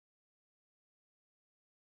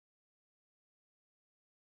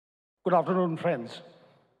Good afternoon, friends.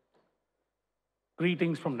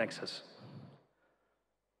 Greetings from Nexus.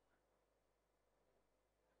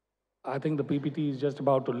 I think the PPT is just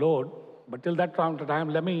about to load, but till that time,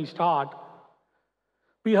 let me start.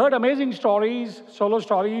 We heard amazing stories, solo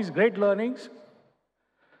stories, great learnings,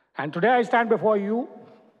 and today I stand before you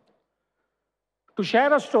to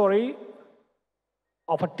share a story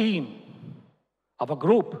of a team, of a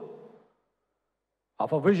group,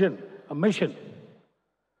 of a vision, a mission,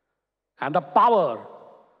 and the power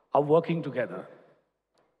of working together.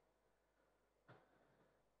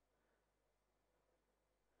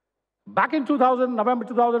 Back in November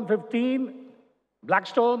 2015,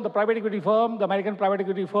 Blackstone, the private equity firm, the American private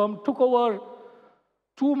equity firm, took over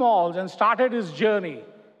 2 malls and started its journey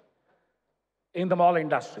in the mall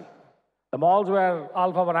industry. The malls were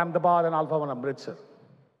Alpha One Ahmedabad and Alpha One Amritsar,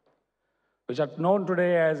 which are known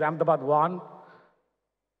today as Ahmedabad One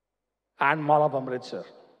and Mall of Amritsar.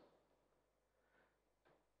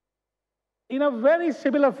 In a very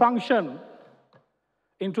similar function,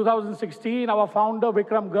 in 2016, our founder,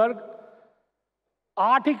 Vikram Garg,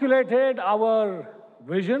 articulated our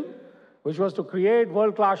vision, which was to create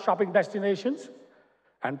world-class shopping destinations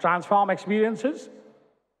and transform experiences,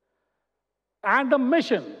 and the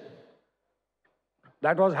mission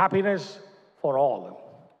that was happiness for all.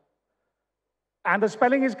 And the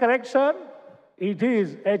spelling is correct, sir. It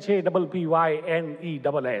is HAPPYNESS.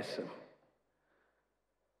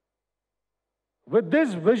 With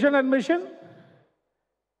this vision and mission,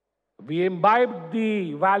 we imbibed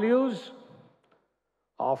the values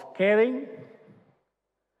of caring,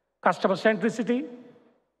 customer centricity,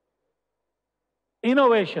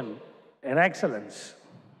 innovation, and excellence.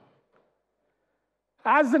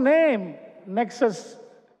 As the name Nexus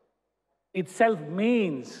itself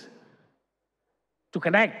means to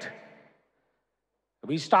connect,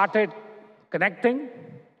 we started connecting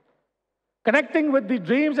with the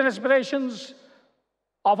dreams and aspirations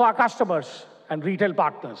of our customers and retail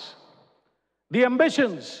partners, the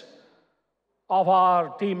ambitions of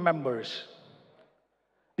our team members,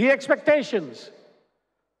 the expectations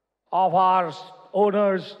of our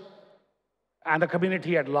owners and the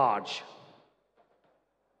community at large.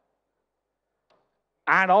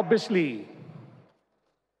 And obviously,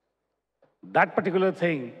 that particular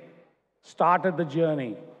thing started the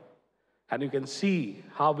journey, and you can see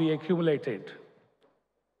how we accumulated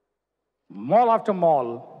mall after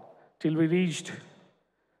mall till we reached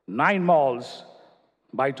 9 malls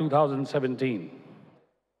by 2017.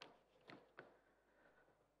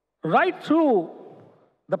 Right through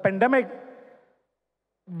the pandemic,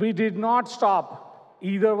 we did not stop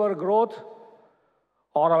either our growth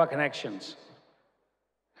or our connections.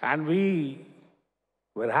 And we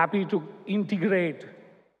were happy to integrate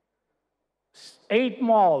 8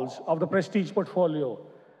 malls of the Prestige portfolio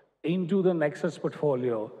into the Nexus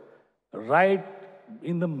portfolio right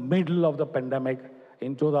in the middle of the pandemic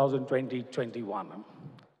in 2020-21.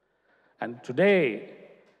 And today,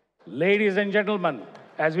 ladies and gentlemen,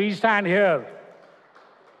 as we stand here,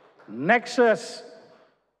 Nexus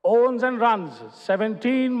owns and runs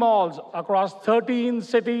 17 malls across 13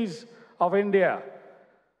 cities of India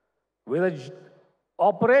with an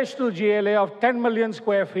operational GLA of 10 million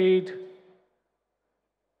square feet,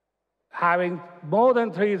 having more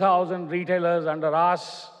than 3,000 retailers under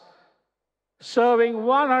us, serving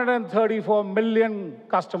 134 million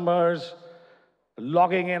customers,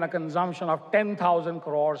 logging in a consumption of 10,000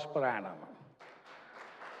 crores per annum.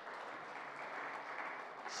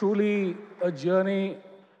 Truly a journey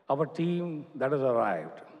of a team that has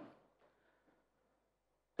arrived.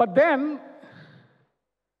 But then,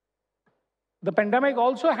 the pandemic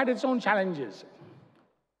also had its own challenges.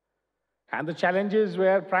 And the challenges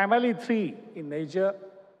were primarily 3 in nature.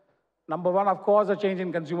 Number 1, of course, a change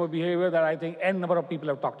in consumer behavior that I think n number of people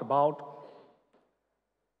have talked about.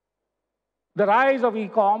 The rise of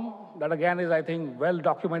e-com, that again is, I think, well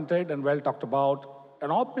documented and well talked about.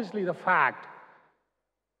 And obviously the fact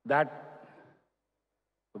that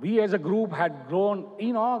we as a group had grown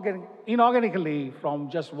inorganically from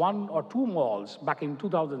just 1 or 2 malls back in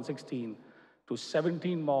 2016 to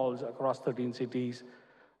 17 malls across 13 cities.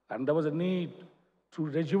 And there was a need to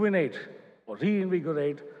rejuvenate or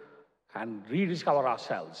reinvigorate and rediscover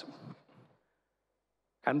ourselves.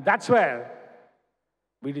 And that's where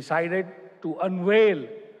we decided to unveil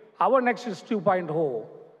our Nexus 2.0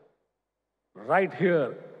 right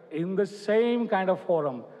here in the same kind of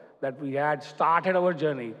forum that we had started our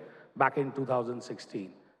journey back in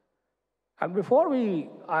 2016. And before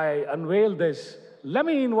I unveil this, let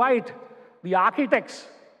me invite the architects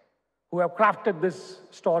who have crafted this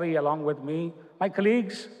story along with me, my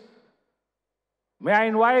colleagues, May I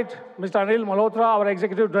invite Mr. Anil Malhotra, our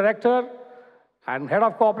Executive Director and Head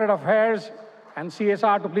of Corporate Affairs and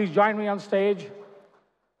CSR, to please join me on stage.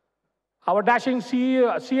 Our dashing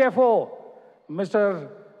CFO, Mr.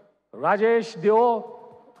 Rajesh Deo.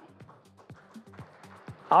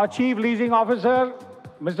 Our Chief Leasing Officer,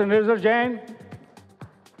 Mr. Jayen.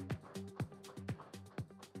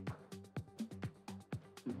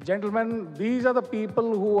 Gentlemen, these are the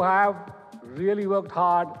people who have really worked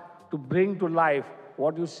hard to bring to life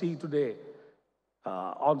what you see today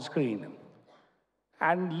on screen.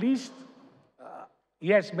 And least,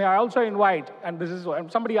 yes, may I also invite, and this is,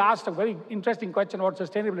 somebody asked a very interesting question about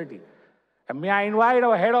sustainability. And may I invite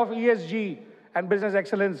our Head of ESG and Business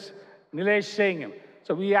Excellence, Nilesh Singh.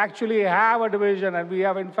 So we actually have a division, and we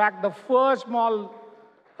have, in fact, the first small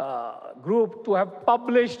group to have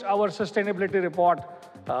published our sustainability report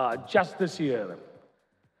just this year.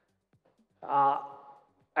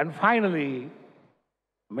 And finally,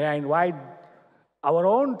 may I invite our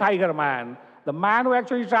own Tiger Man, the man who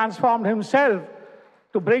actually transformed himself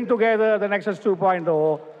to bring together the Nexus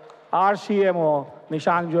 2.0, our CMO,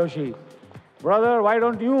 Nishank Joshi. Brother, why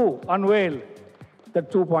don't you unveil the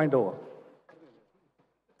 2.0?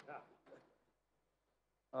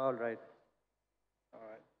 All right. All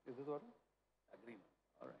right. Is this what? Agreement.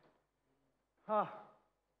 All right.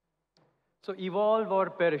 So evolve or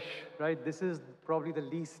perish, right? This is probably the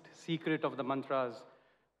least secret of the mantras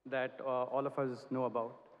that all of us know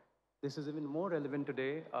about. This is even more relevant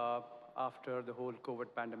today after the whole COVID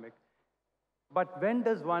pandemic. But when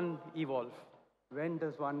does one evolve? When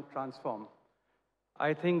does one transform?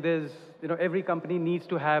 I think there's, every company needs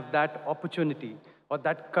to have that opportunity or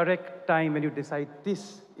that correct time when you decide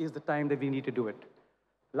this is the time that we need to do it.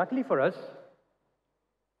 Luckily for us,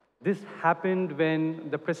 this happened when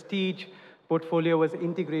the Prestige portfolio was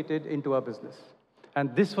integrated into our business.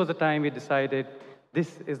 And this was the time we decided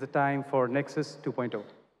this is the time for Nexus 2.0.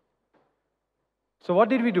 So what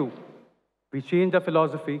did we do? We changed our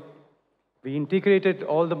philosophy. We integrated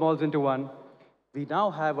all the malls into one. We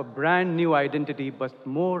now have a brand new identity, but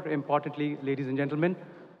more importantly, ladies and gentlemen,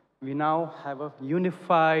 we now have a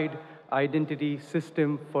unified identity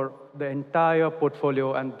system for the entire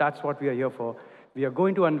portfolio, and that's what we are here for. We are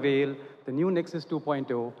going to unveil the new Nexus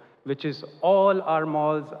 2.0, which is all our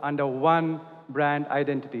malls under one brand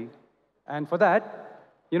identity. And for that,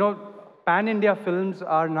 pan-India films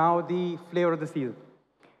are now the flavor of the season.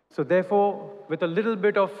 So therefore, with a little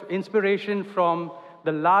bit of inspiration from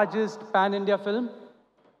the largest pan-India film,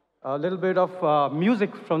 a little bit of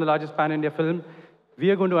music from the largest pan-India film,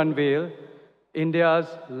 we are going to unveil India's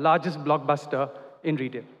largest blockbuster in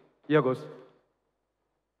retail. Here goes.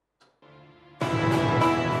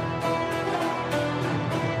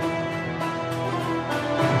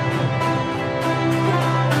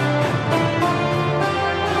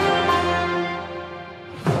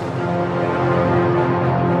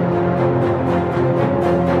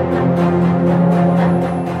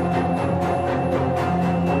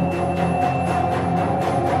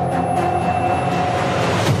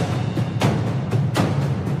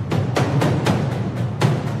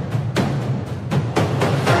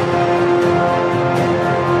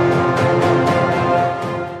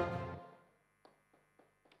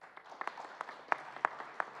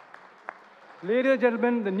 Ladies and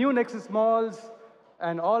gentlemen, the new Nexus Malls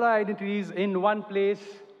and all our identities in one place.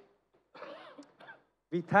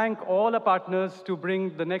 We thank all our partners to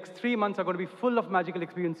bring the next 3 months are going to be full of magical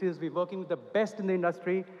experiences. We're working with the best in the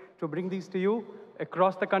industry to bring these to you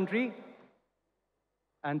across the country.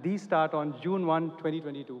 And these start on June 1,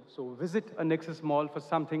 2022. So visit a Nexus Mall for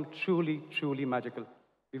something truly, truly magical.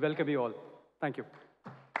 We welcome you all. Thank you.